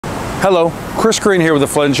Hello, Chris Green here with the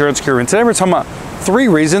Flood Insurance Guru, and today we're talking about 3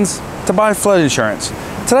 reasons to buy flood insurance.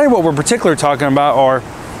 Today what we're particularly talking about are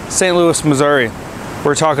St. Louis, Missouri.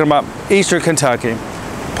 We're talking about Eastern Kentucky,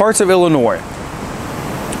 parts of Illinois.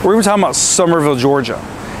 We're even talking about Somerville, Georgia.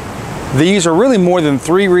 These are really more than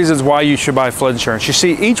 3 reasons why you should buy flood insurance. You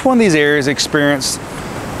see, each one of these areas experienced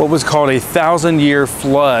what was called a 1,000-year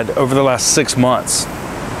flood over the last 6 months.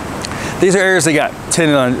 These are areas that got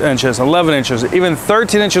 10 inches, 11 inches, even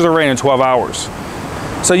 13 inches of rain in 12 hours.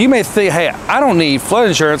 So you may think, hey, I don't need flood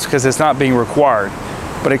insurance because it's not being required.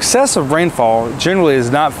 But excessive rainfall generally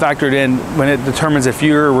is not factored in when it determines if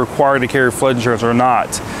you're required to carry flood insurance or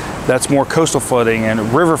not. That's more coastal flooding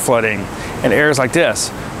and river flooding and areas like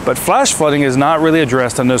this. But flash flooding is not really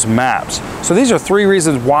addressed on those maps. So these are 3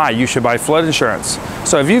 reasons why you should buy flood insurance.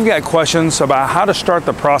 So if you've got questions about how to start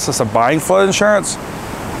the process of buying flood insurance,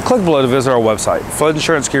 click below to visit our website,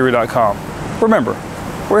 floodinsuranceguru.com. Remember,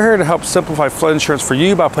 we're here to help simplify flood insurance for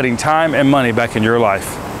you by putting time and money back in your life.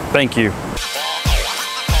 Thank you.